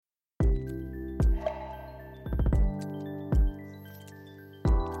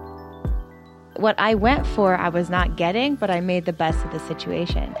what I went for, I was not getting, but I made the best of the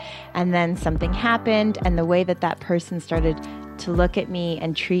situation. And then something happened, and the way that person started to look at me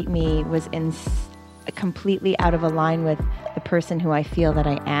and treat me was completely out of line with the person who I feel that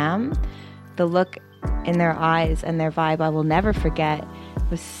I am. The look in their eyes and their vibe I will never forget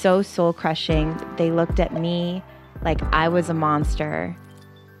was so soul-crushing. They looked at me like I was a monster,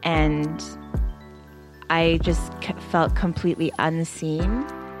 and I just felt completely unseen.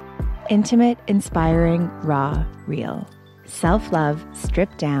 Intimate, inspiring, raw, real. Self-love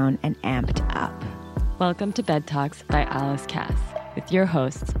stripped down and amped up. Welcome to Bed Talks by Alice Cass with your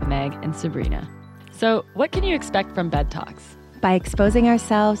hosts, Meg and Sabrina. So, what can you expect from Bed Talks? By exposing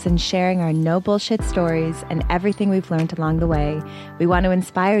ourselves and sharing our no bullshit stories and everything we've learned along the way, we want to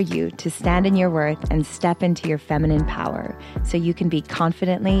inspire you to stand in your worth and step into your feminine power so you can be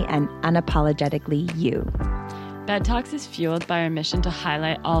confidently and unapologetically you. Bed Talks is fueled by our mission to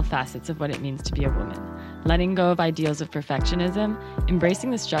highlight all facets of what it means to be a woman, letting go of ideals of perfectionism,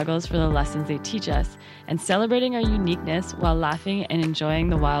 embracing the struggles for the lessons they teach us, and celebrating our uniqueness while laughing and enjoying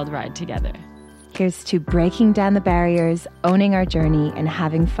the wild ride together. Here's to breaking down the barriers, owning our journey, and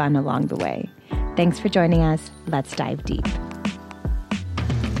having fun along the way. Thanks for joining us. Let's dive deep.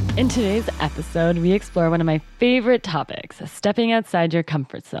 In today's episode, we explore one of my favorite topics, stepping outside your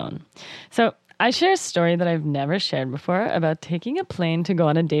comfort zone. So I share a story that I've never shared before about taking a plane to go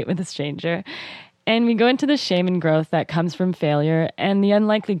on a date with a stranger. And we go into the shame and growth that comes from failure and the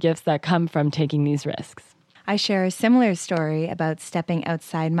unlikely gifts that come from taking these risks. I share a similar story about stepping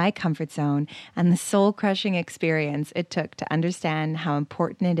outside my comfort zone and the soul-crushing experience it took to understand how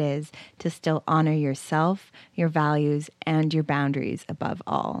important it is to still honor yourself, your values, and your boundaries above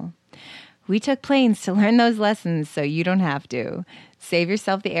all. We took planes to learn those lessons so you don't have to. Save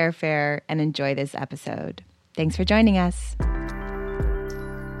yourself the airfare and enjoy this episode. Thanks for joining us.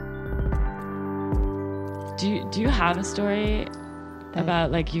 Do you have a story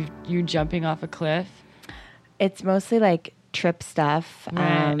about like you jumping off a cliff? It's mostly like trip stuff,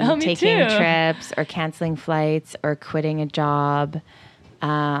 right. Taking trips or canceling flights or quitting a job.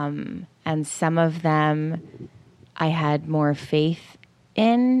 And some of them I had more faith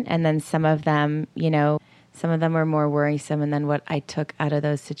in, and then some of them, some of them were more worrisome. And then what I took out of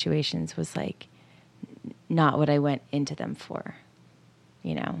those situations was like not what I went into them for.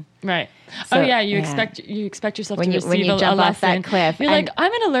 Right. So, you expect yourself when to you receive jump a off lesson. that cliff. You're like,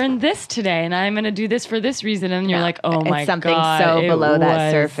 I'm going to learn this today, and I'm going to do this for this reason. And you're like, oh my God, it's something so below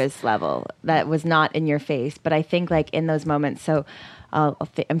that surface level that was not in your face. But I think like in those moments, so I'm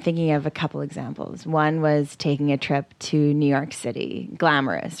thinking of a couple examples. One was taking a trip to New York City,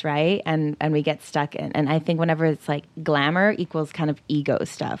 glamorous, right? And we get stuck in. And I think whenever it's like glamour equals kind of ego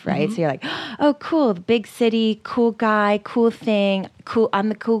stuff, right? Mm-hmm. So you're like, oh, cool, the big city, cool guy, cool thing, cool. I'm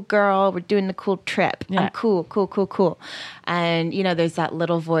the cool girl. We're doing the cool trip. Yeah. I'm cool. And, there's that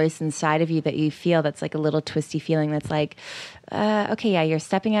little voice inside of you that you feel that's like a little twisty feeling that's like, okay, yeah, you're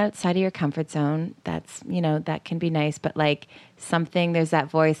stepping outside of your comfort zone. That's, that can be nice. But like there's that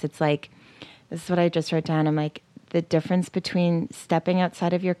voice. It's like, this is what I just wrote down. I'm like, the difference between stepping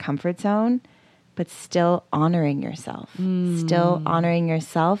outside of your comfort zone, but still honoring yourself, still honoring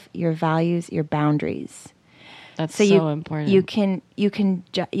yourself, your values, your boundaries. That's so important. You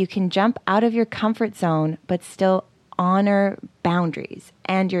can jump out of your comfort zone, but still honor boundaries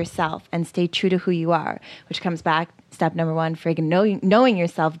and yourself and stay true to who you are, which comes back step number one, friggin' knowing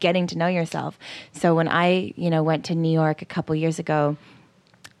yourself, getting to know yourself. So when I, went to New York a couple years ago,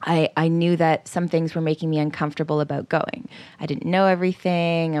 I knew that some things were making me uncomfortable about going. I didn't know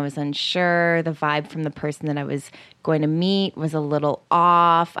everything. I was unsure. The vibe from the person that I was going to meet was a little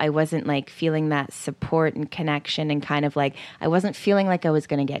off. I wasn't like feeling that support and connection, and kind of like I wasn't feeling like I was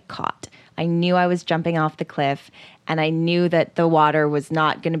going to get caught. I knew I was jumping off the cliff, and I knew that the water was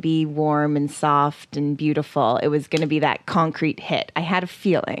not going to be warm and soft and beautiful. It was going to be that concrete hit. I had a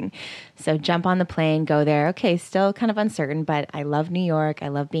feeling. So jump on the plane, go there. Okay, still kind of uncertain, but I love New York. I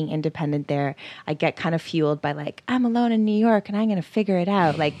love being independent there. I get kind of fueled by like, I'm alone in New York and I'm going to figure it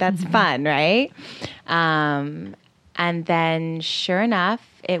out. Like, that's fun, right? And then sure enough,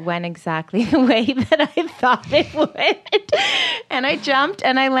 it went exactly the way that I thought it would. And I jumped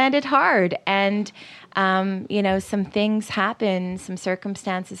and I landed hard. And, some things happened, some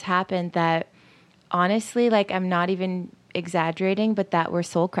circumstances happened that honestly, like, I'm not even exaggerating, but that were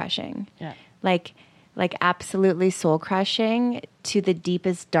soul crushing. Yeah. Like absolutely soul crushing to the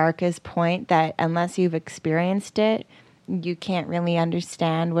deepest, darkest point that unless you've experienced it, you can't really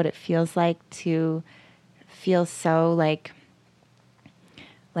understand what it feels like to feel so like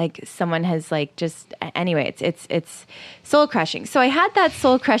like someone has like just anyway, it's soul crushing. So I had that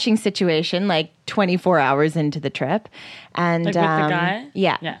soul crushing situation like 24 hours into the trip, and like with the guy.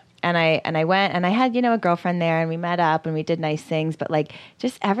 Yeah. And I went and I had, a girlfriend there and we met up and we did nice things, but like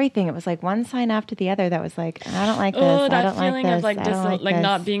just everything, it was like one sign after the other that was like, I don't like this. Oh, that I don't feeling like of this. like like this.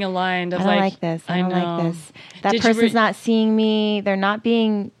 not being aligned. Of I don't like like this. I don't like this. That Did you person's not seeing me. They're not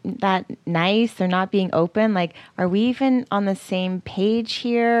being that nice. They're not being open. Like, are we even on the same page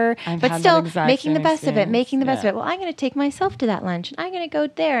here? But still making the best of it, making the best of it. Well, I'm going to take myself to that lunch and I'm going to go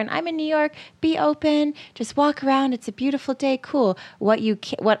there and I'm in New York. Be open. Just walk around. It's a beautiful day. Cool. What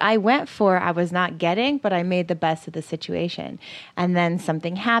I went for, I was not getting, but I made the best of the situation. And then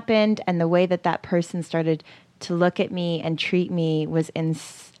something happened, and the way that person started to look at me and treat me was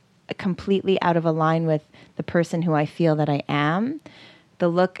completely out of line with the person who I feel that I am. The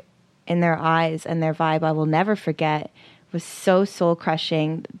look in their eyes and their vibe, I will never forget, was so soul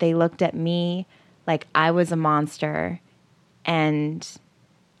crushing. They looked at me like I was a monster, and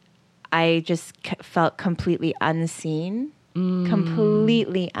I just felt completely unseen.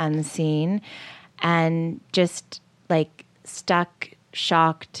 Completely unseen, and just like stuck,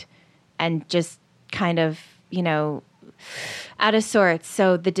 shocked, and just kind of, out of sorts.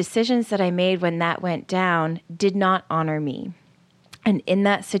 So the decisions that I made when that went down did not honor me. And in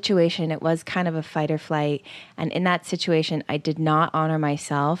that situation, it was kind of a fight or flight. And in that situation, I did not honor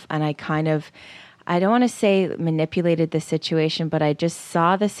myself. And I don't want to say manipulated the situation, but I just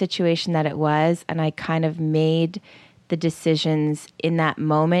saw the situation that it was. And I kind of made the decisions in that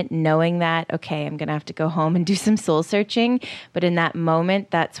moment, knowing that, okay, I'm going to have to go home and do some soul searching. But in that moment,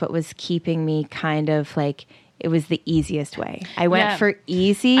 that's what was keeping me kind of like, it was the easiest way. I went for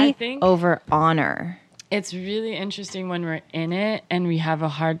easy over honor. It's really interesting when we're in it and we have a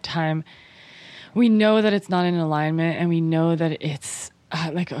hard time. We know that it's not in alignment, and we know that it's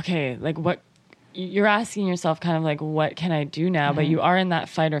what you're asking yourself kind of like, what can I do now? Mm-hmm. But you are in that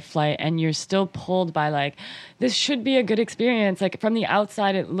fight or flight, and you're still pulled by like, this should be a good experience. Like from the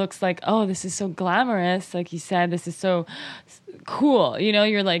outside, it looks like, oh, this is so glamorous. Like you said, this is so cool.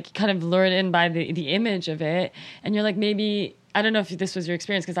 You're like kind of lured in by the image of it. And you're like, maybe, I don't know if this was your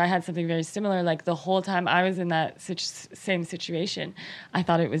experience, because I had something very similar. Like the whole time I was in that same situation, I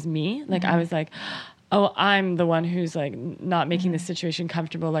thought it was me. Like I was like, oh, I'm the one who's like not making this situation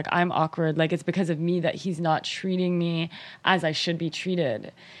comfortable. Like I'm awkward. Like it's because of me that he's not treating me as I should be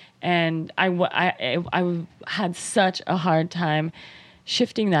treated. And I had such a hard time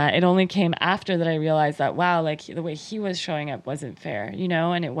shifting that. It only came after that I realized that, wow, like the way he was showing up wasn't fair,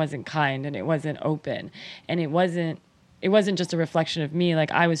 and it wasn't kind, and it wasn't open, and it wasn't just a reflection of me.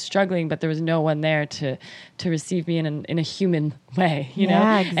 Like I was struggling, but there was no one there to receive me in a human way,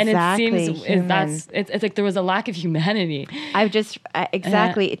 Yeah, exactly. And it seems it's like there was a lack of humanity. I've just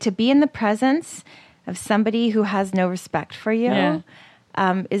to be in the presence of somebody who has no respect for you.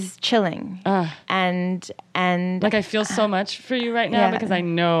 Is chilling. And like I feel so much for you right now, because I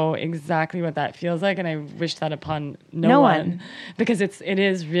know exactly what that feels like, and I wish that upon no one. Because it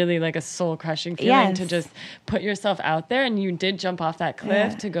is really like a soul crushing feeling to just put yourself out there, and you did jump off that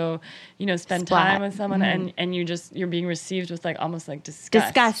cliff to go, spend time with someone, and you're being received with like almost like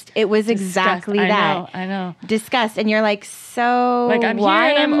disgust. It was exactly that. I know. Disgust, and you're like, so like I'm here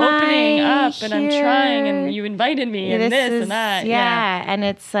and I'm opening up and I'm trying, and you invited me and this and that. Yeah. And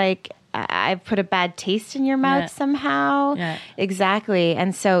it's like, I've put a bad taste in your mouth somehow. Yeah. Exactly.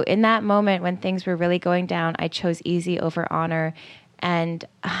 And so in that moment when things were really going down, I chose easy over honor. And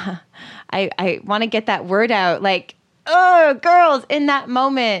I want to get that word out. Like, oh, girls, in that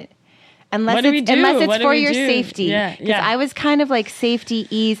moment. Unless it's for your safety. Because I was kind of like safety,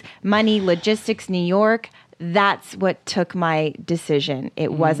 ease, money, logistics, New York. That's what took my decision.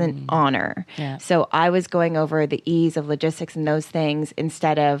 It wasn't honor. Yeah. So I was going over the ease of logistics and those things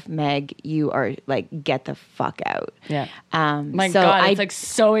instead of, Meg, you are like, get the fuck out. Yeah. My God, it's like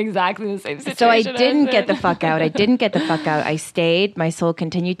so exactly the same situation. So I didn't get the fuck out. I stayed. My soul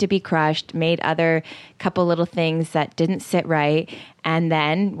continued to be crushed, made other couple little things that didn't sit right. And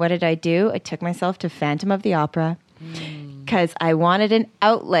then what did I do? I took myself to Phantom of the Opera because I wanted an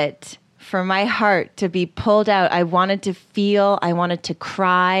outlet for my heart to be pulled out. I wanted to feel, I wanted to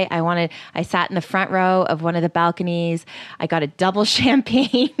cry. I sat in the front row of one of the balconies. I got a double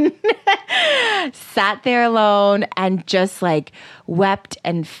champagne, sat there alone and just like wept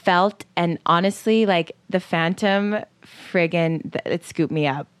and felt. And honestly, like the Phantom it scooped me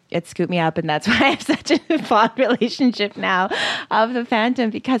up. it scooped me up, and that's why I have such a fond relationship now of the Phantom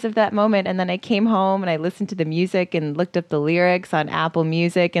because of that moment. And then I came home and I listened to the music and looked up the lyrics on Apple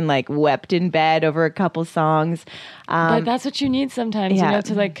Music and like wept in bed over a couple songs. But that's what you need sometimes, you know,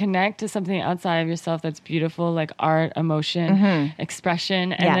 to like connect to something outside of yourself that's beautiful, like art, emotion,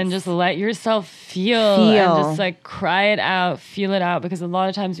 expression, and then just let yourself feel and just like cry it out, feel it out, because a lot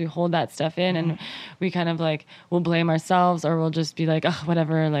of times we hold that stuff in and we kind of like will blame ourselves or we'll just be like, oh,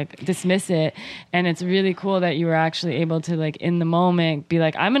 whatever, like dismiss it. And it's really cool that you were actually able to like in the moment be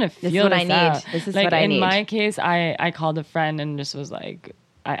like, I'm going to feel this out. This is like what I need. In my case, I called a friend and just was like,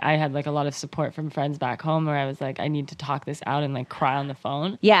 I had like a lot of support from friends back home where I was like, I need to talk this out and like cry on the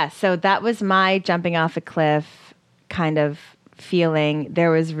phone. Yeah. So that was my jumping off a cliff kind of feeling.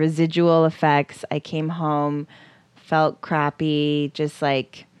 There was residual effects. I came home, felt crappy, just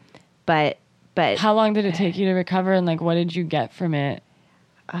like, but how long did it take you to recover, and like what did you get from it?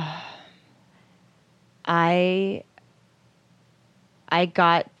 I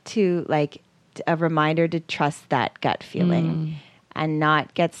got to like a reminder to trust that gut feeling and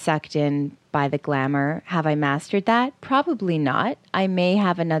not get sucked in by the glamour. Have I mastered that? Probably not. I may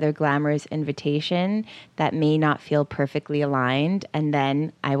have another glamorous invitation that may not feel perfectly aligned, and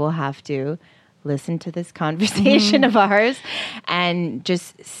then I will have to listen to this conversation of ours and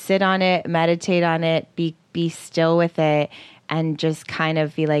just sit on it, meditate on it, be still with it, and just kind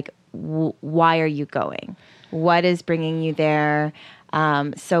of be like, why are you going? What is bringing you there?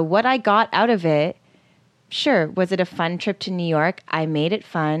 So what I got out of it, sure, was it a fun trip to New York? I made it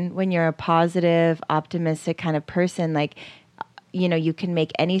fun. When you're a positive, optimistic kind of person, like, you know, you can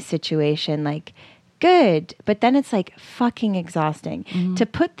make any situation like good, but then it's like fucking exhausting to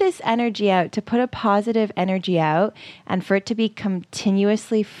put this energy out, to put a positive energy out, and for it to be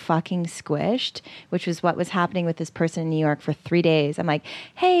continuously fucking squished, which was what was happening with this person in New York for 3 days. I'm like,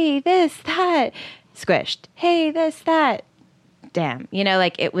 hey, this, that, squished. Hey, this, that. Damn. You know,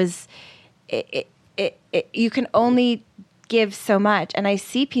 like it was, you can only give so much. And I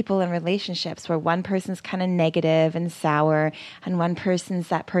see people in relationships where one person's kind of negative and sour, and one person's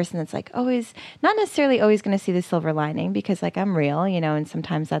that person that's like always, not necessarily always going to see the silver lining, because like I'm real, you know, and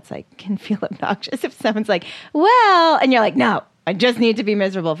sometimes that's like can feel obnoxious if someone's like, well, and you're like, no, I just need to be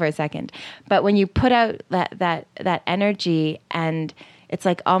miserable for a second. But when you put out that energy, and it's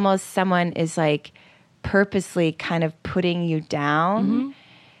like almost someone is like purposely kind of putting you down,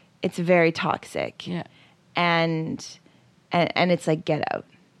 it's very toxic. Yeah. And it's like, get out.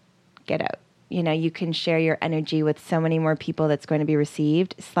 You know, you can share your energy with so many more people that's going to be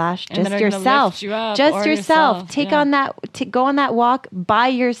received / just yourself. Just yourself. Take on that, go on that walk by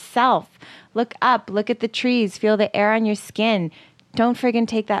yourself. Look up, look at the trees, feel the air on your skin. Don't friggin'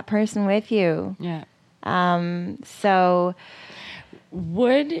 take that person with you. Yeah. So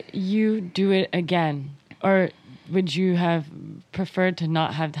would you do it again? Or would you have preferred to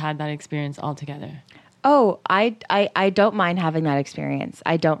not have had that experience altogether? Oh, I don't mind having that experience.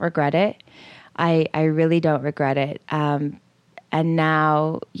 I don't regret it. I really don't regret it. And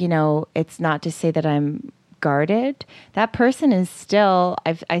now, you know, it's not to say that I'm guarded. That person is still,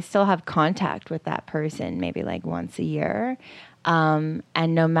 I still have contact with that person maybe like once a year. And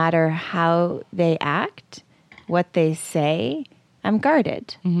no matter how they act, what they say, I'm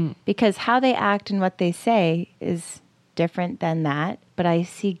guarded. Because how they act and what they say is different than that, but I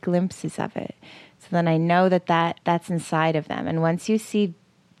see glimpses of it. So then I know that's inside of them. And once you see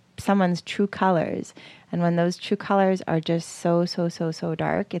someone's true colors, and when those true colors are just so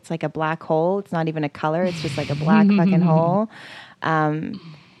dark, it's like a black hole. It's not even a color. It's just like a black fucking hole.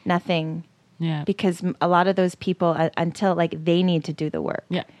 Nothing. Yeah. Because a lot of those people, until like they need to do the work.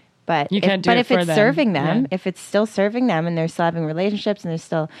 Yeah. But you can't do it if for it's them. serving them, if it's still serving them, and they're still having relationships, and they're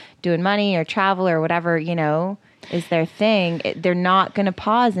still doing money or travel or whatever, you know, is their thing, they're not going to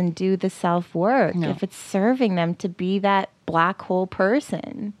pause and do the self-work if it's serving them to be that black hole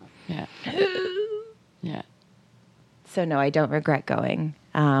person. Yeah. Yeah. So no, I don't regret going.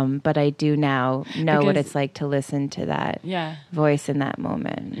 But I do now know what it's like to listen to that voice in that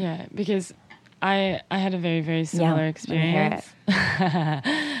moment. Yeah, because I had a very, very similar experience.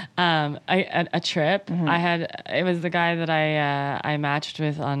 A trip. It was the guy that I matched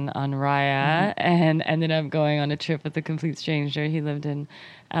with on Raya and ended up going on a trip with a complete stranger. He lived in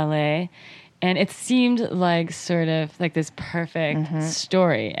LA. And it seemed like sort of like this perfect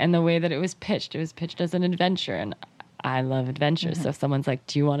story. And the way that it was pitched as an adventure. And I love adventure. So if someone's like,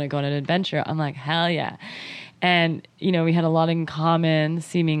 do you want to go on an adventure? I'm like, hell yeah. And, you know, we had a lot in common,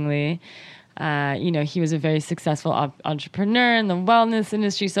 seemingly. You know, he was a very successful entrepreneur in the wellness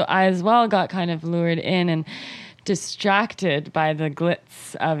industry. So I as well got kind of lured in and distracted by the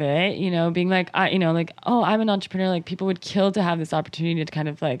glitz of it, you know, being like, oh, I'm an entrepreneur. Like people would kill to have this opportunity to kind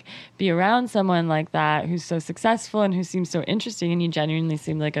of like be around someone like that who's so successful and who seems so interesting. And he genuinely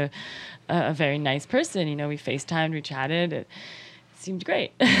seemed like a very nice person. You know, we FaceTimed, we chatted. It seemed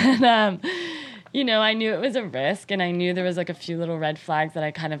great. And, you know, I knew it was a risk, and I knew there was like a few little red flags that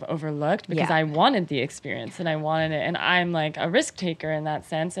I kind of overlooked because I wanted the experience and I wanted it. And I'm like a risk taker in that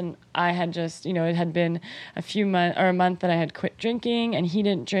sense. And I had just, you know, it had been a month that I had quit drinking and he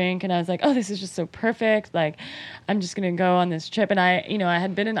didn't drink. And I was like, oh, this is just so perfect. Like, I'm just going to go on this trip. And I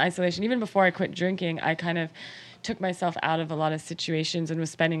had been in isolation. Even before I quit drinking, I kind of took myself out of a lot of situations and was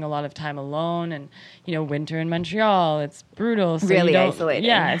spending a lot of time alone. And, you know, winter in Montreal, it's brutal. So really isolating.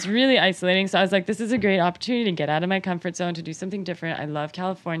 Yeah, it's really isolating. So I was like, this is a great opportunity to get out of my comfort zone, to do something different. I love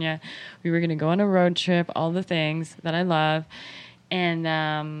California. We were going to go on a road trip, all the things that I love.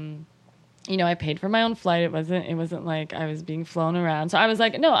 And, you know, I paid for my own flight. It wasn't like I was being flown around. So I was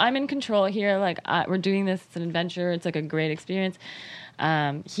like, no, I'm in control here. Like, we're doing this. It's an adventure. It's like a great experience.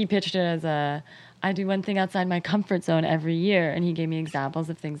 He pitched it as I do one thing outside my comfort zone every year. And he gave me examples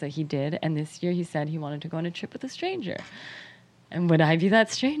of things that he did. And this year he said he wanted to go on a trip with a stranger. And would I be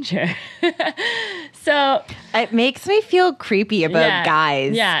that stranger? So it makes me feel creepy about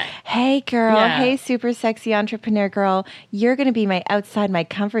guys. Yeah. Hey, girl. Yeah. Hey, super sexy entrepreneur girl. You're going to be outside my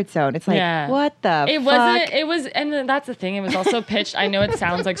comfort zone. It's like, what the fuck? It was, and that's the thing. It was also pitched. I know it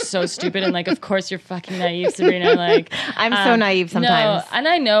sounds like so stupid. And like, of course you're fucking naive, Sabrina. Like, I'm so naive sometimes. No, and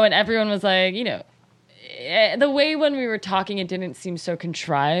I know, and everyone was like, you know, the way when we were talking, it didn't seem so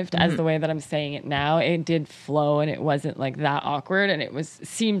contrived as the way that I'm saying it now. It did flow, and it wasn't like that awkward, and it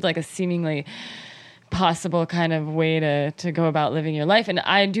seemed like a seemingly possible kind of way to go about living your life. And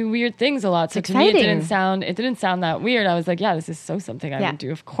I do weird things a lot, so to me it didn't sound that weird. I was like, yeah, this is so something I would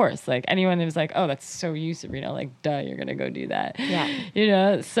do, of course. Like anyone who was like, oh, that's so you, Sabrina, like duh, you're gonna go do that. Yeah, you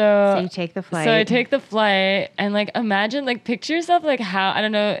know. So you take the flight. So I take the flight, and like imagine, like picture yourself like how, I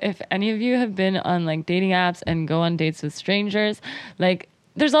don't know if any of you have been on like dating apps and go on dates with strangers. Like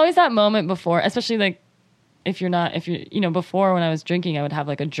there's always that moment before, especially like if you're, you know, before when I was drinking, I would have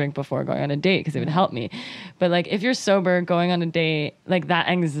like a drink before going on a date because it would help me. But like if you're sober going on a date, like that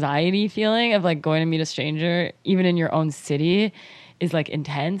anxiety feeling of like going to meet a stranger, even in your own city, is like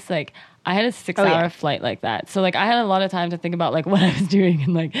intense. Like I had a 6-hour flight like that. So like I had a lot of time to think about like what I was doing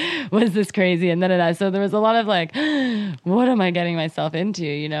and like, was this crazy? And then so there was a lot of like, what am I getting myself into,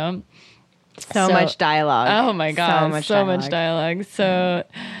 you know? So much dialogue. Oh my God. So much dialogue. So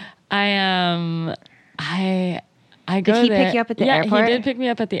I go there. Did he pick you up at the airport? Yeah, he did pick me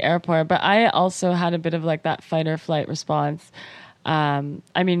up at the airport, but I also had a bit of like that fight or flight response.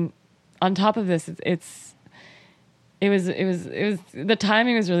 I mean, on top of this, it was the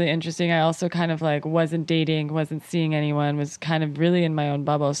timing was really interesting. I also kind of like wasn't dating, wasn't seeing anyone, was kind of really in my own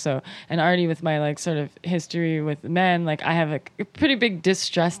bubble. So, and already with my like sort of history with men, like I have a pretty big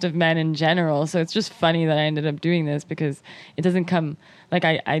distrust of men in general. So it's just funny that I ended up doing this because it doesn't come, like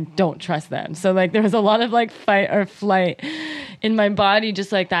I don't trust them. So like there was a lot of like fight or flight in my body,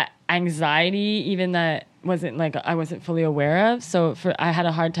 just like that anxiety, even that wasn't like I wasn't fully aware of. So I had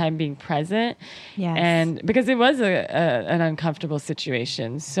a hard time being present. Yes. And because it was an uncomfortable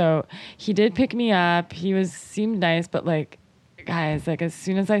situation. So he did pick me up. He seemed nice, but like guys, like as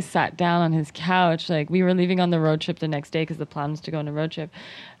soon as I sat down on his couch, like we were leaving on the road trip the next day because the plan was to go on a road trip.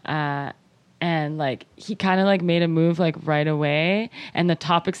 And like he kind of like made a move like right away, and the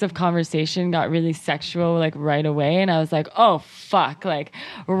topics of conversation got really sexual like right away, and I was like, oh fuck, like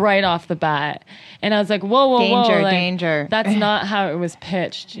right off the bat. And I was like, whoa, like, danger. That's not how it was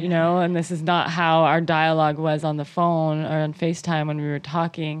pitched, you know, and this is not how our dialogue was on the phone or on FaceTime when we were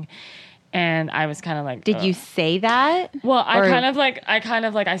talking. And I was kind of like, did you say that? Well, I kind of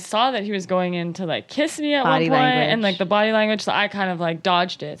like, I saw that he was going in to like kiss me at one point and like the body language. So I kind of like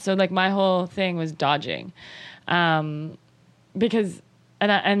dodged it. So like my whole thing was dodging, because,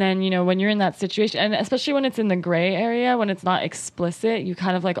 and then, you know, when you're in that situation, and especially when it's in the gray area, when it's not explicit, you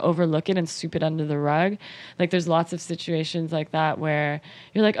kind of like overlook it and sweep it under the rug. Like there's lots of situations like that where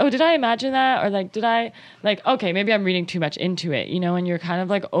you're like, oh, did I imagine that? Or like, did I like, okay, maybe I'm reading too much into it, you know, and you're kind of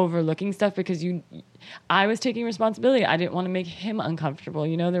like overlooking stuff because I was taking responsibility. I didn't want to make him uncomfortable.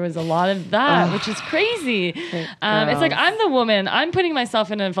 You know, there was a lot of that, which is crazy. It's like, I'm the woman. I'm putting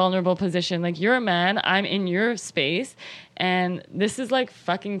myself in a vulnerable position. Like, you're a man. I'm in your space. And this is like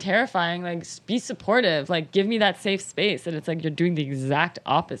fucking terrifying. Like, be supportive. Like, give me that safe space. And it's like, you're doing the exact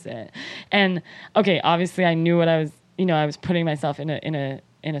opposite. And okay, obviously I knew what I was, you know, I was putting myself in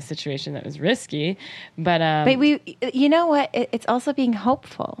in a situation that was risky. But you know what? It's also being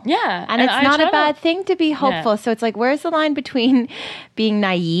hopeful. Yeah. And it's not a bad thing to be hopeful. Yeah. So it's like, where's the line between being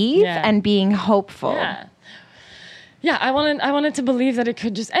naive and being hopeful? Yeah. Yeah, I wanted to believe that it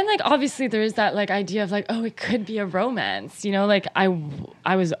could just, and like obviously there is that like idea of like, oh, it could be a romance, you know, like I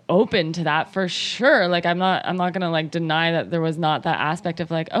was open to that for sure. Like I'm not gonna like deny that there was not that aspect of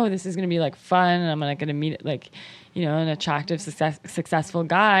like, oh, this is gonna be like fun, and I'm like gonna meet like, you know, an attractive, successful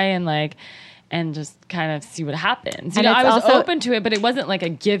guy, and like, and just kind of see what happens. You know, I was open to it, but it wasn't like a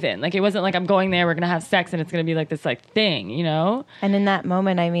given. Like it wasn't like I'm going there, we're gonna have sex, and it's gonna be like this like thing, you know. And in that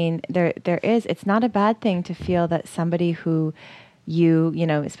moment, I mean, there is. It's not a bad thing to feel that somebody who you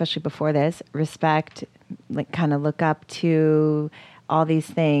know, especially before this, respect, like kind of look up to, all these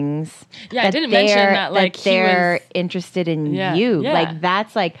things. Yeah, I didn't mention that like that they're interested in you. Yeah. Like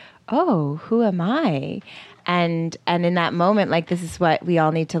that's like, oh, who am I? And in that moment, like this is what we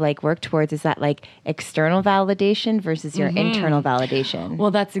all need to like work towards, is that like external validation versus your internal validation.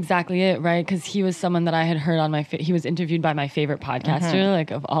 Well, that's exactly it, right? Because he was someone that I had heard on he was interviewed by my favorite podcaster, like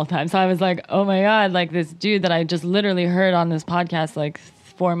of all time. So I was like, oh my God, like this dude that I just literally heard on this podcast like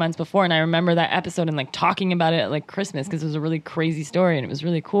 4 months before. And I remember that episode and like talking about it at like Christmas, because it was a really crazy story and it was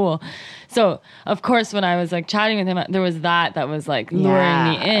really cool. So of course, when I was like chatting with him, there was that was like luring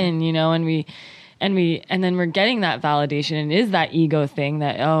me in, you know, and then we're getting that validation, and it is that ego thing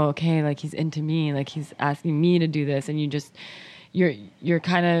that, oh, okay, like he's into me, like he's asking me to do this, and you're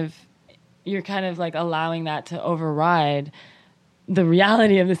kind of like allowing that to override the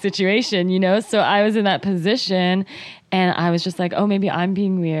reality of the situation, you know? So I was in that position, and I was just like, oh, maybe I'm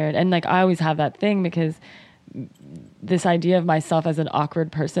being weird. And like I always have that thing, because this idea of myself as an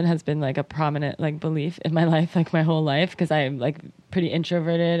awkward person has been like a prominent like belief in my life, like my whole life, because I'm like pretty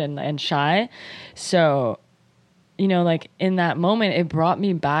introverted and shy. So, you know, like in that moment, it brought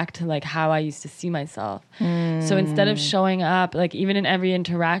me back to like how I used to see myself. So instead of showing up, like even in every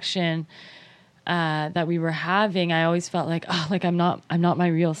interaction that we were having, I always felt like, oh, like I'm not my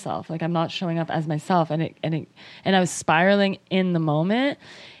real self. Like I'm not showing up as myself. And I was spiraling in the moment.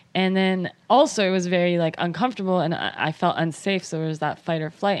 And then also it was very like uncomfortable, and I felt unsafe. So there was that fight or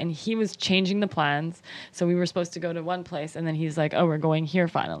flight, and he was changing the plans. So we were supposed to go to one place, and then he's like, oh, we're going here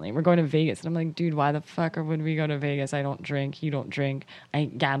finally. We're going to Vegas. And I'm like, dude, why the fuck would we go to Vegas? I don't drink. You don't drink.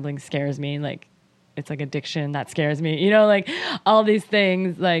 Gambling scares me. Like it's like addiction that scares me, you know, like all these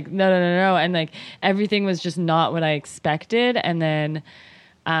things, like no. And like everything was just not what I expected. And then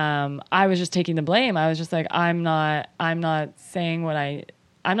I was just taking the blame. I was just like, I'm not saying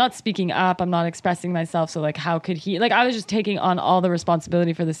I'm not speaking up. I'm not expressing myself. So like, how could he, like, I was just taking on all the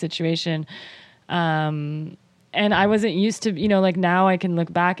responsibility for the situation. And I wasn't used to, you know, like now I can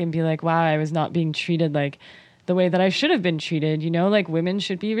look back and be like, wow, I was not being treated like the way that I should have been treated, you know, like women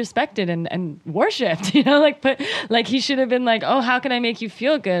should be respected and worshipped, you know, like, but like he should have been like, oh, how can I make you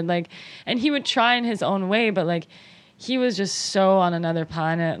feel good? Like, and he would try in his own way, but like, he was just so on another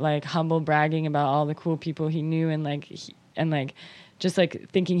planet, like humble bragging about all the cool people he knew, and like, just like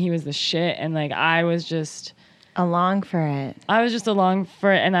thinking he was the shit. And like, I was just along for it. And I was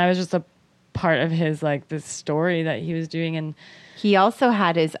just a part of his, like this story that he was doing. And he also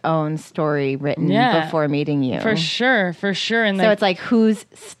had his own story written before meeting you. For sure. And so it's like, whose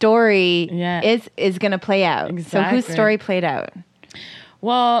story is going to play out? Exactly. So whose story played out?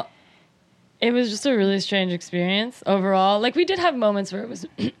 Well, it was just a really strange experience overall. Like we did have moments where it was,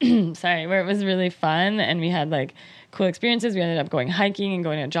 where it was really fun, and we had like cool experiences. We ended up going hiking and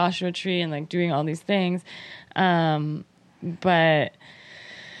going to a Joshua Tree and like doing all these things. But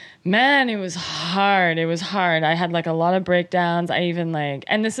man, it was hard. I had like a lot of breakdowns. I even like,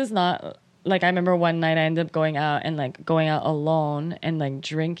 and this is not like, I remember one night I ended up going out alone and like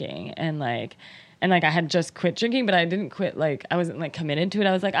drinking, and I had just quit drinking, but I didn't quit. Like I wasn't like committed to it.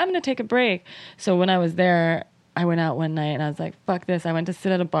 I was like, I'm going to take a break. So when I was there, I went out one night and I was like, fuck this. I went to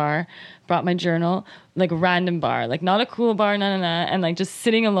sit at a bar, brought my journal, like random bar, like not a cool bar, and like just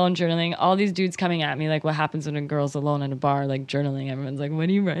sitting alone journaling. All these dudes coming at me, like what happens when a girl's alone at a bar, like journaling. Everyone's like, what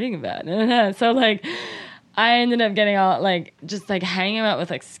are you writing about? So like, I ended up getting all like just like hanging out with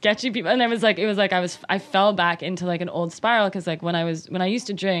like sketchy people, and I fell back into like an old spiral, because like when I used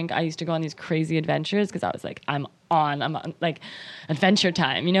to drink, I used to go on these crazy adventures, because I was like, I'm on like adventure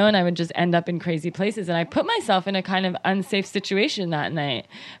time, you know, and I would just end up in crazy places, and I put myself in a kind of unsafe situation that night,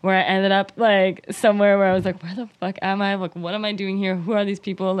 where I ended up like somewhere where I was like, where the fuck am I? Like, what am I doing here? Who are these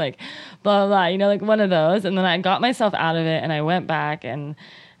people? Like, blah, blah, blah, you know, like one of those. And then I got myself out of it, and I went back, and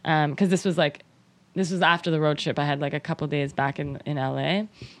because this was after the road trip. I had like a couple days back in LA,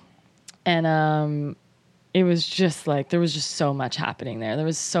 and it was just like, there was just so much happening there. There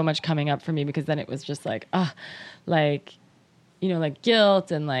was so much coming up for me, because then it was just like, like, you know, like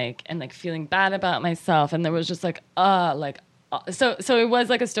guilt and like feeling bad about myself. And there was just like, so it was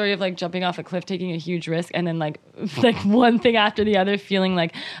like a story of like jumping off a cliff, taking a huge risk, and then like one thing after the other, feeling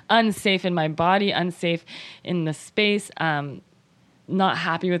like unsafe in my body, unsafe in the space, not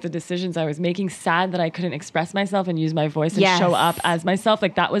happy with the decisions I was making, sad that I couldn't express myself and use my voice and show up as myself.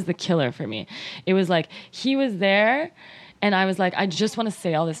 Like, that was the killer for me. It was like, he was there and I was like, I just want to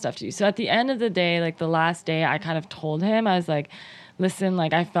say all this stuff to you. So at the end of the day, like the last day, I kind of told him, I was like, listen,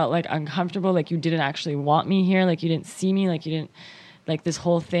 like I felt like uncomfortable, like you didn't actually want me here, like you didn't see me, like you didn't, like this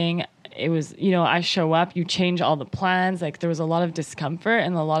whole thing, it was, you know, I show up, you change all the plans, like there was a lot of discomfort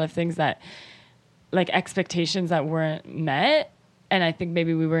and a lot of things that, like expectations that weren't met. And I think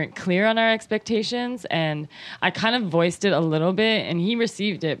maybe we weren't clear on our expectations, and I kind of voiced it a little bit and he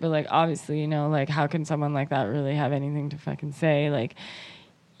received it, but like, obviously, you know, like how can someone like that really have anything to fucking say? Like,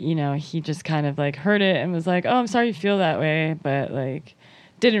 you know, he just kind of like heard it and was like, oh, I'm sorry you feel that way, but like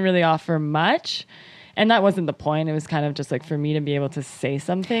didn't really offer much. And that wasn't the point. It was kind of just like for me to be able to say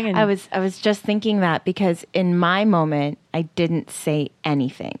something. And I was just thinking that, because in my moment, I didn't say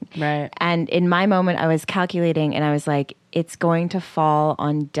anything. Right. And in my moment, I was calculating and I was like, it's going to fall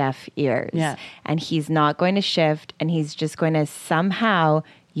on deaf ears. Yeah. And he's not going to shift, and he's just going to somehow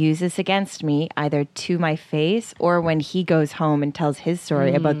use this against me, either to my face or when he goes home and tells his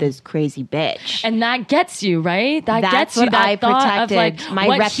story about this crazy bitch. And that gets you, right? That's gets you, what that I thought protected, of like my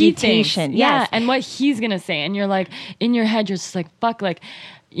what reputation. He thinks. Yes. Yeah, and what he's going to say. And you're like, in your head, you're just like, fuck, like,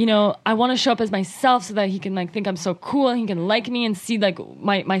 you know, I want to show up as myself so that he can like think I'm so cool and he can like me and see like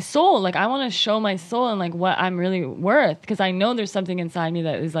my soul. Like I want to show my soul and like what I'm really worth, because I know there's something inside me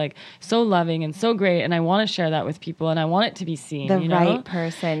that is like so loving and so great, and I want to share that with people and I want it to be seen. The you know? right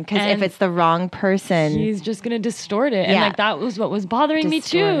person, because if it's the wrong person, he's just going to distort it. And like that was what was bothering me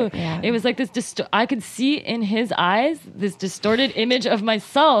too. Yeah. It was like this, I could see in his eyes this distorted image of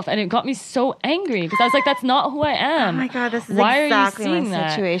myself, and it got me so angry because I was like, that's not who I am. Oh my God, this is Why exactly are you seeing my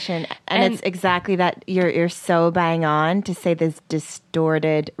that? situation. And it's exactly that. You're so bang on to say this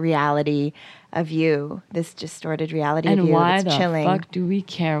distorted reality of you, this distorted reality of you. And why that's the chilling. fuck do we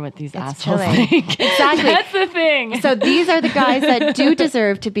care what these assholes chilling. think? Exactly. That's the thing. So these are the guys that do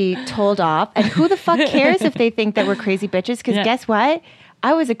deserve to be told off. And who the fuck cares if they think that we're crazy bitches? Because guess what?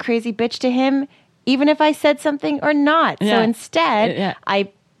 I was a crazy bitch to him, even if I said something or not. So instead, I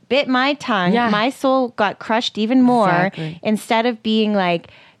bit my tongue. My soul got crushed even more. Exactly. Instead of being like,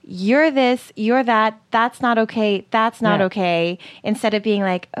 you're this, you're that, that's not okay, that's not okay. Instead of being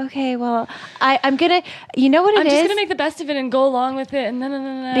like, okay, well, I'm going to, you know what it is? I'm just going to make the best of it and go along with it. And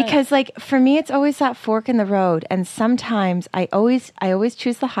no. Because like for me, it's always that fork in the road. And sometimes I always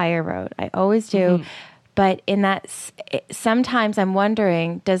choose the higher road. I always do. Mm-hmm. But in that, sometimes I'm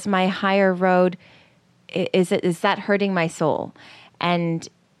wondering, does my higher road, is that hurting my soul? And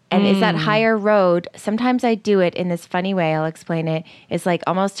is that higher road, sometimes I do it in this funny way, I'll explain it, is like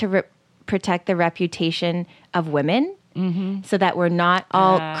almost to protect the reputation of women, so that we're not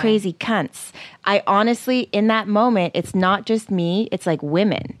all crazy cunts. I honestly, in that moment, it's not just me, it's like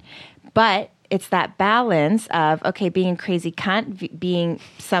women. But it's that balance of, okay, being a crazy cunt, being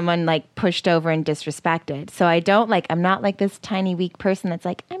someone like pushed over and disrespected. So I'm not like this tiny weak person that's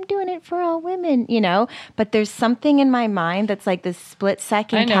like, I'm doing it for all women, you know? But there's something in my mind that's like this split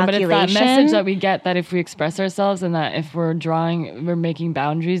second calculation. But it's that message that we get that if we express ourselves and that if we're making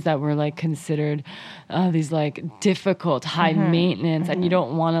boundaries, that we're like considered these like difficult, high maintenance, and you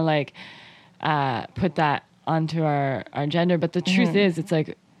don't want to like put that onto our gender. But the truth is, it's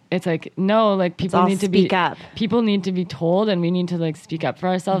like, no, like people need to speak up. People need to be told, and we need to like speak up for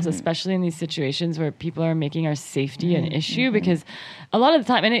ourselves, especially in these situations where people are making our safety an issue, because a lot of the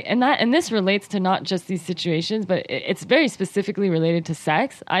time, and this relates to not just these situations, but it's very specifically related to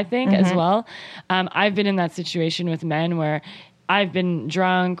sex, I think, as well. I've been in that situation with men where I've been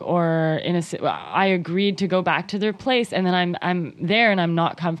drunk or I agreed to go back to their place, and then I'm there and I'm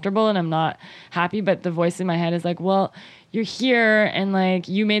not comfortable and I'm not happy, but the voice in my head is like, well, you're here and like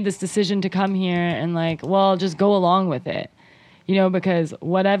you made this decision to come here, and like, well, just go along with it, you know, because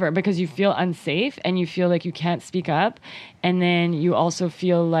you feel unsafe and you feel like you can't speak up, and then you also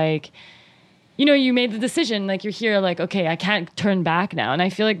feel like, you know, you made the decision, like you're here, like, okay, I can't turn back now. And I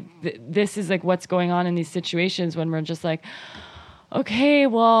feel like this is like what's going on in these situations when we're just like, okay,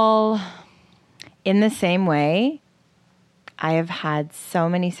 well. In the same way, I have had so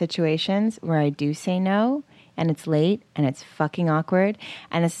many situations where I do say no, and it's late and it's fucking awkward.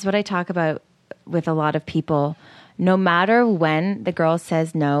 And this is what I talk about with a lot of people no matter when the girl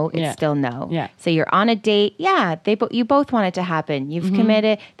says no, it's still no. Yeah. So you're on a date. Yeah, you both want it to happen. You've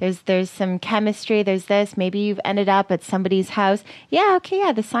committed. There's some chemistry. There's this. Maybe you've ended up at somebody's house. Yeah, okay,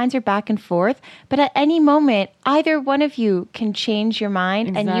 yeah, the signs are back and forth. But at any moment, either one of you can change your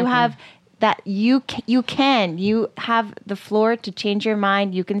mind, and you have that you have the floor to change your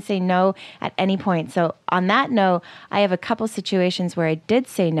mind. You can say no at any point. So on that note, I have a couple situations where I did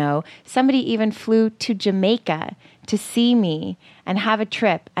say no. Somebody even flew to Jamaica to see me and have a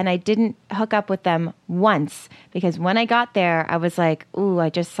trip, and I didn't hook up with them once because when I got there, I was like, ooh, I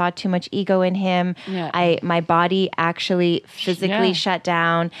just saw too much ego in him. Yeah. My body actually physically shut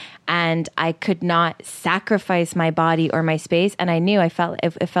down, and I could not sacrifice my body or my space. And I knew it felt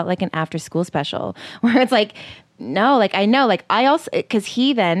like an after school special where it's like, no, like I know, like I also, because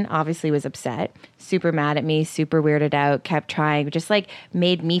he then obviously was upset, super mad at me, super weirded out, kept trying, just like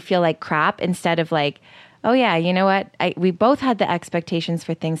made me feel like crap instead of like, oh yeah, you know what? We both had the expectations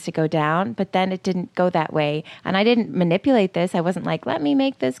for things to go down, but then it didn't go that way. And I didn't manipulate this. I wasn't like, let me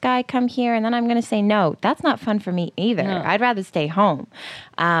make this guy come here and then I'm going to say no. That's not fun for me either. No. I'd rather stay home.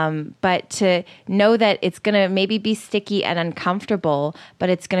 But to know that it's going to maybe be sticky and uncomfortable, but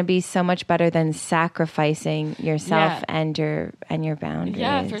it's going to be so much better than sacrificing yourself and your boundaries.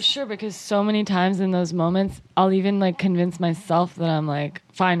 Yeah, for sure. Because so many times in those moments, I'll even like convince myself that I'm like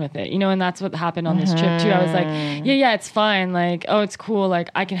fine with it, you know, and that's what happened on this trip too. I was like, yeah, it's fine. Like, oh, it's cool. Like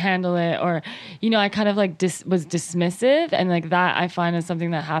I can handle it. Or, you know, I kind of like was dismissive, and like that I find is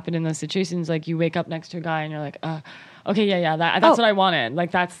something that happened in those situations. Like you wake up next to a guy and you're like, okay, yeah, that's what I wanted.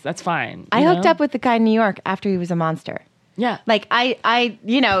 Like that's fine. I hooked up with the guy in New York after he was a monster. Yeah. Like I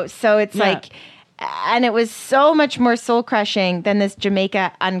you know, so it's like, and it was so much more soul crushing than this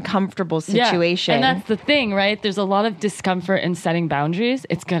Jamaica uncomfortable situation. And that's the thing, right? There's a lot of discomfort in setting boundaries.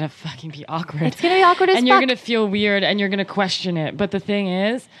 It's going to fucking be awkward. It's going to be awkward as fuck. And you're going to feel weird and you're going to question it. But the thing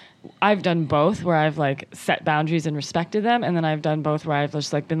is, I've done both where I've like set boundaries and respected them, and then I've done both where I've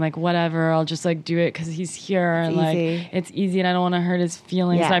just like been like, whatever, I'll just like do it because he's here and like it's easy and I don't want to hurt his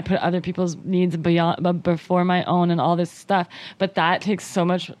feelings. And I put other people's needs before my own and all this stuff. But that takes so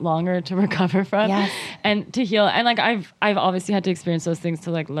much longer to recover from and to heal. And like I've obviously had to experience those things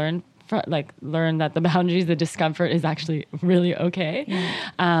to like learn that the boundaries, the discomfort is actually really okay.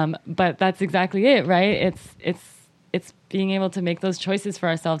 But that's exactly it, right? It's being able to make those choices for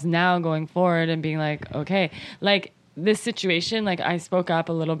ourselves now going forward and being like, okay, like this situation, like I spoke up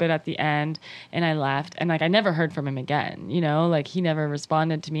a little bit at the end and I left, and like I never heard from him again, you know, like he never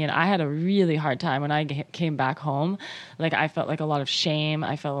responded to me, and I had a really hard time when I came back home. Like I felt like a lot of shame.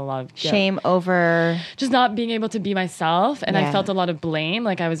 I felt a lot of guilt. Shame over just not being able to be myself, and I felt a lot of blame.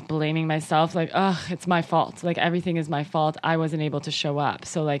 Like I was blaming myself, like, it's my fault. Like everything is my fault. I wasn't able to show up.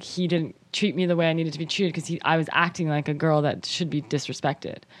 So like he didn't treat me the way I needed to be treated because I was acting like a girl that should be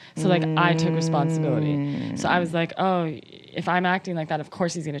disrespected. So like I took responsibility. So I was like, oh, if I'm acting like that, of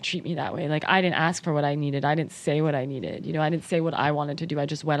course he's going to treat me that way. Like I didn't ask for what I needed. I didn't say what I needed. You know, I didn't say what I wanted to do. I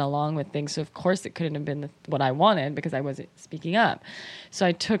just went along with things. So of course it couldn't have been what I wanted because I wasn't speaking up. So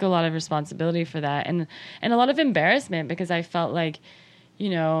I took a lot of responsibility for that and a lot of embarrassment because I felt like, you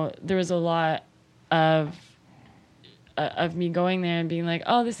know, there was a lot of me going there and being like,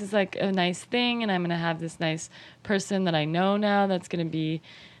 oh, this is like a nice thing, and I'm going to have this nice person that I know now that's going to be,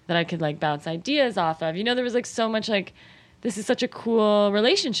 that I could like bounce ideas off of. You know, there was like so much like, this is such a cool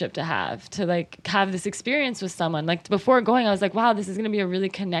relationship to have this experience with someone. Like before going, I was like, wow, this is going to be a really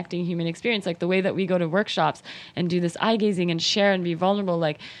connecting human experience. Like the way that we go to workshops and do this eye gazing and share and be vulnerable.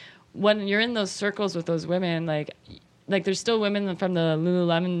 Like when you're in those circles with those women, like there's still women from the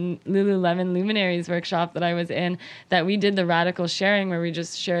Lululemon Luminaries workshop that I was in that we did the radical sharing where we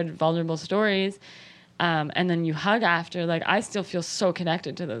just shared vulnerable stories. And then you hug after. Like I still feel so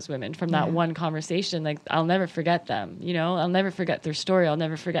connected to those women from that one conversation. Like I'll never forget them, you know, I'll never forget their story. I'll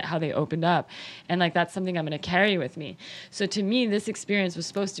never forget how they opened up. And like, that's something I'm going to carry with me. So to me, this experience was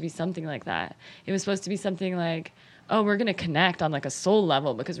supposed to be something like that. It was supposed to be something like, oh, we're going to connect on like a soul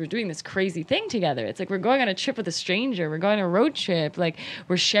level because we're doing this crazy thing together. It's like we're going on a trip with a stranger. We're going on a road trip. Like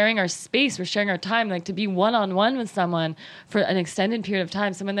we're sharing our space. We're sharing our time. Like to be one-on-one with someone for an extended period of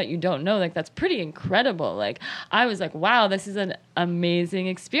time, someone that you don't know, like that's pretty incredible. Like I was like, wow, this is an amazing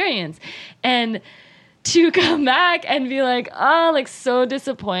experience. And to come back and be like, oh, like so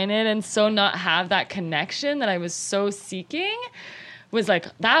disappointed and so not have that connection that I was so seeking was like,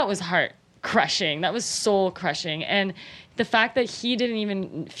 that was heart crushing. That was soul crushing. And the fact that he didn't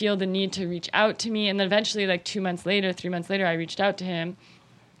even feel the need to reach out to me. And then eventually like 3 months later, I reached out to him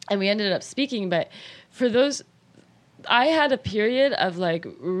and we ended up speaking. But for those I had a period of like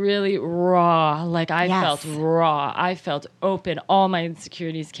really raw, like I felt raw. I felt open. All my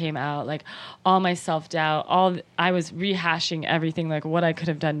insecurities came out, like all my self-doubt, I was rehashing everything, like what I could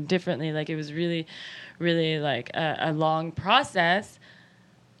have done differently. Like it was really, really like a long process.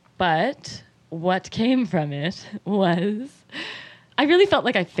 But what came from it was I really felt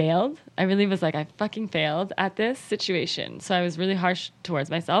like I failed. I really was like, I fucking failed at this situation. So I was really harsh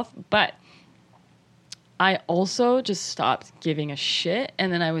towards myself, but I also just stopped giving a shit,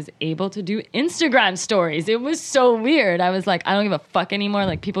 and then I was able to do Instagram stories. It was so weird. I was like, I don't give a fuck anymore.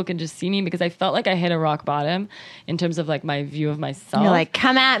 Like, people can just see me, because I felt like I hit a rock bottom in terms of like my view of myself. You're like,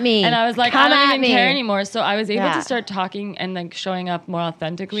 come at me. And I was like, I don't even care anymore. So I was able to start talking and like showing up more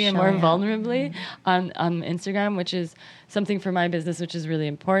authentically and more vulnerably on Instagram, which is something for my business, which is really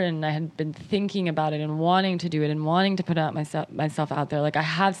important. And I had been thinking about it and wanting to do it and wanting to put out myself out there. Like, I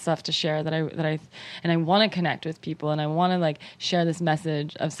have stuff to share that I want to connect with people, and I want to like share this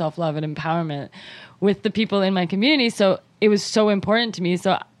message of self-love and empowerment with the people in my community. So it was so important to me.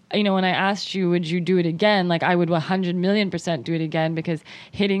 So, you know, when I asked you, would you do it again? Like, I would 100,000,000% do it again, because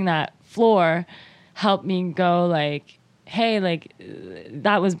hitting that floor helped me go like, hey, like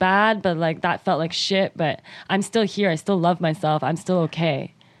that was bad, but like that felt like shit, but I'm still here. I still love myself. I'm still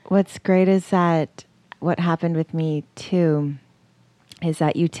okay. What's great is that what happened with me too is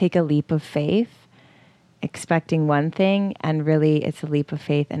that you take a leap of faith expecting one thing, and really it's a leap of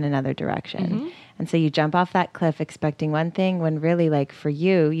faith in another direction. Mm-hmm. And so you jump off that cliff expecting one thing, when really, like for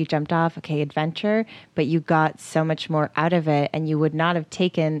you jumped off, okay, adventure, but you got so much more out of it, and you would not have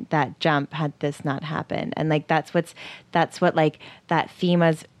taken that jump had this not happened. And like that's what like that theme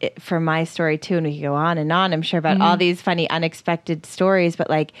is for my story too. And we can go on and on, I'm sure, about all these funny unexpected stories,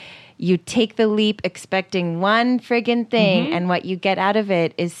 but like you take the leap expecting one friggin' thing, and what you get out of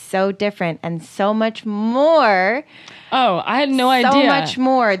it is so different and so much more. Oh, I had no idea. So much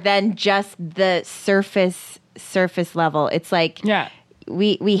more than just the surface level. It's like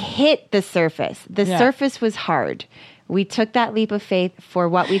we hit the surface. The surface was hard. We took that leap of faith for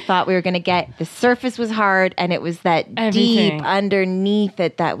what we thought we were going to get. The surface was hard, and it was that everything deep underneath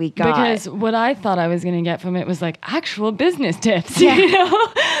it that we got. Because what I thought I was going to get from it was like actual business tips, you know,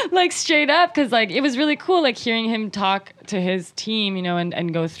 like straight up. Because like it was really cool, like hearing him talk to his team, you know,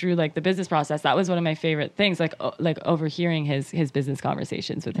 and go through like the business process. That was one of my favorite things, like overhearing his business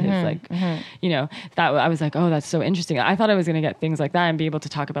conversations with his you know, that I was like, oh, that's so interesting. I thought I was going to get things like that and be able to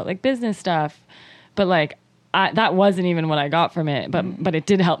talk about like business stuff, but like. That wasn't even what I got from it, but it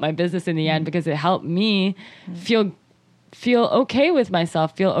did help my business in the end, because it helped me feel okay with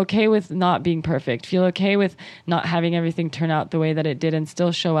myself, feel okay with not being perfect, feel okay with not having everything turn out the way that it did, and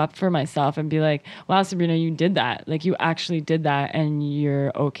still show up for myself and be like, wow, Sabrina, you did that. Like, you actually did that, and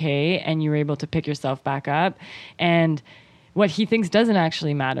you're okay, and you're able to pick yourself back up. And what he thinks doesn't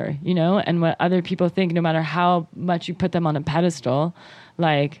actually matter, you know, and what other people think, no matter how much you put them on a pedestal,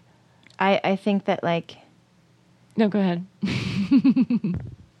 like... I think that, like... No, go ahead.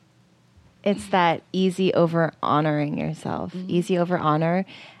 It's that easy over honoring yourself, easy over honor.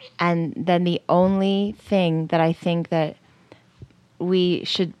 And then the only thing that I think that we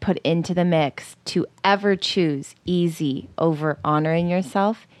should put into the mix to ever choose easy over honoring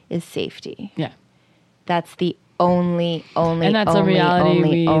yourself is safety. Yeah. That's the only and that's a reality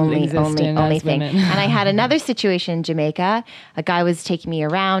we exist in as thing. women. And I had another situation in Jamaica. A guy was taking me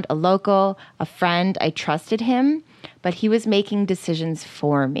around, a local, a friend. I trusted him, but he was making decisions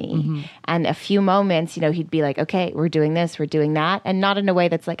for me. And a few moments, you know, he'd be like, okay, we're doing this, we're doing that. And not in a way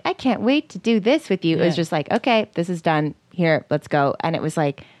that's like, I can't wait to do this with you. It was just like, okay, this is done. Here, let's go. And it was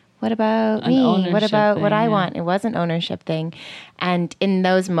like, what about me? What about what I want? It was an ownership thing. And in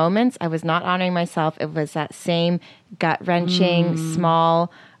those moments, I was not honoring myself. It was that same gut-wrenching,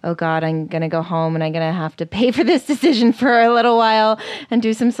 small, oh God, I'm going to go home and I'm going to have to pay for this decision for a little while and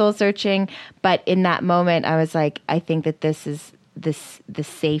do some soul searching. But in that moment, I was like, I think that this is the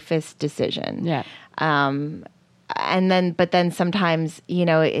safest decision. Yeah. But then sometimes, you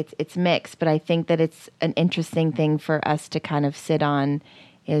know, it's mixed. But I think that it's an interesting thing for us to kind of sit on,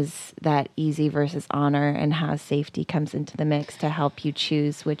 is that easy versus honor, and how safety comes into the mix to help you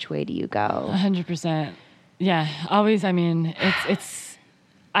choose which way do you go. 100%. Yeah. Always. I mean,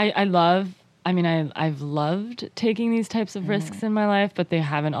 I've loved taking these types of risks in my life, but they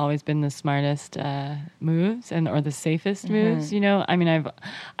haven't always been the smartest moves or the safest moves, you know? I mean,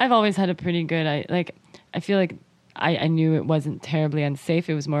 I've always had a pretty good, I feel like I knew it wasn't terribly unsafe.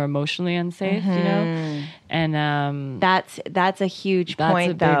 It was more emotionally unsafe, you know? And that's a huge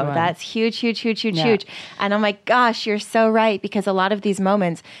point, though. One. That's huge. And oh my gosh, you're so right, because a lot of these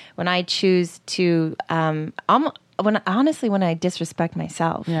moments when I choose to when I disrespect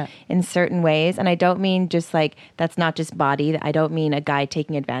myself Yeah. in certain ways, and I don't mean just like, that's not just body. I don't mean a guy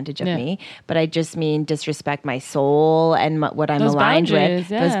taking advantage of Yeah. me, but I just mean disrespect my soul and what I'm Those aligned boundaries,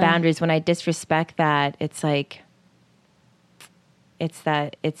 with. yeah. Those boundaries. When I disrespect that, it's like,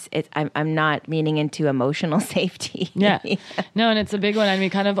 I'm not leaning into emotional safety. Yeah. No, and it's a big one. And we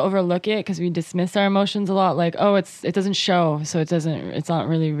kind of overlook it because we dismiss our emotions a lot. Like, oh, it doesn't show, so it's not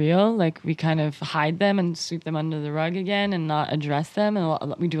really real. Like, we kind of hide them and sweep them under the rug again and not address them.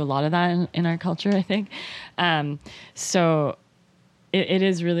 And we do a lot of that in our culture, I think. So it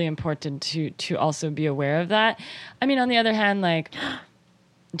is really important to also be aware of that. I mean, on the other hand, like,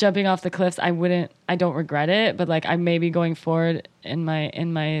 jumping off the cliffs, I don't regret it, but like, I maybe going forward in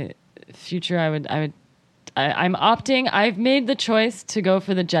my future, I'm opting. I've made the choice to go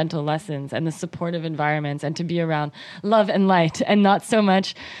for the gentle lessons and the supportive environments and to be around love and light and not so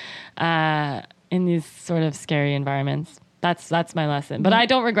much in these sort of scary environments. That's my lesson, but I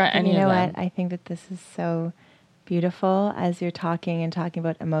don't regret any of them. You know what? I think that this is so beautiful as you're talking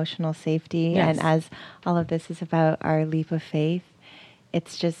about emotional safety. Yes. And as all of this is about our leap of faith.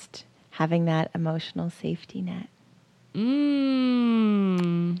 It's just having that emotional safety net.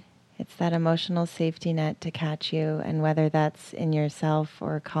 It's that emotional safety net to catch you, and whether that's in yourself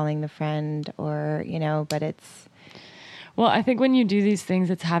or calling the friend or, but it's... Well, I think when you do these things,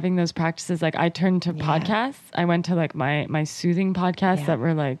 it's having those practices. Like, I turned to podcasts. I went to like my soothing podcasts that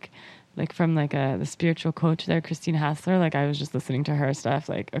were like from like the spiritual coach there, Christine Hassler. Like, I was just listening to her stuff.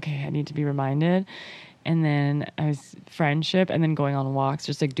 Like, okay, I need to be reminded. And then I was friendship, and then going on walks,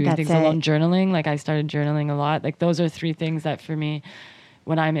 just like doing things alone, journaling. Like, I started journaling a lot. Like, those are 3 things that for me,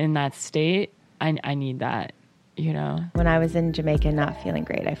 when I'm in that state, I need that, When I was in Jamaica not feeling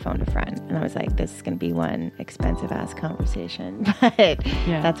great, I phoned a friend and I was like, this is going to be one expensive ass conversation, but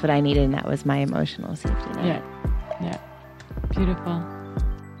that's what I needed. And that was my emotional safety net. Yeah. Beautiful.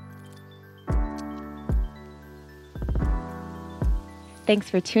 Thanks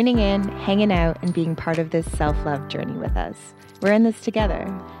for tuning in, hanging out, and being part of this self-love journey with us. We're in this together.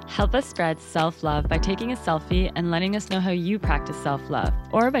 Help us spread self-love by taking a selfie and letting us know how you practice self-love,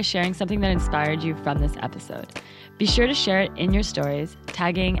 or by sharing something that inspired you from this episode. Be sure to share it in your stories,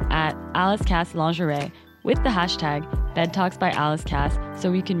 tagging at Alice Cass Lingerie with the hashtag BedTalksByAliceCass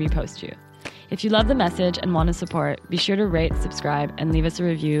so we can repost you. If you love the message and want to support, be sure to rate, subscribe, and leave us a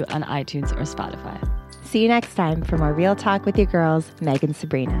review on iTunes or Spotify. See you next time for more Real Talk with your girls, Meg and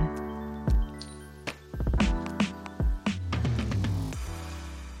Sabrina.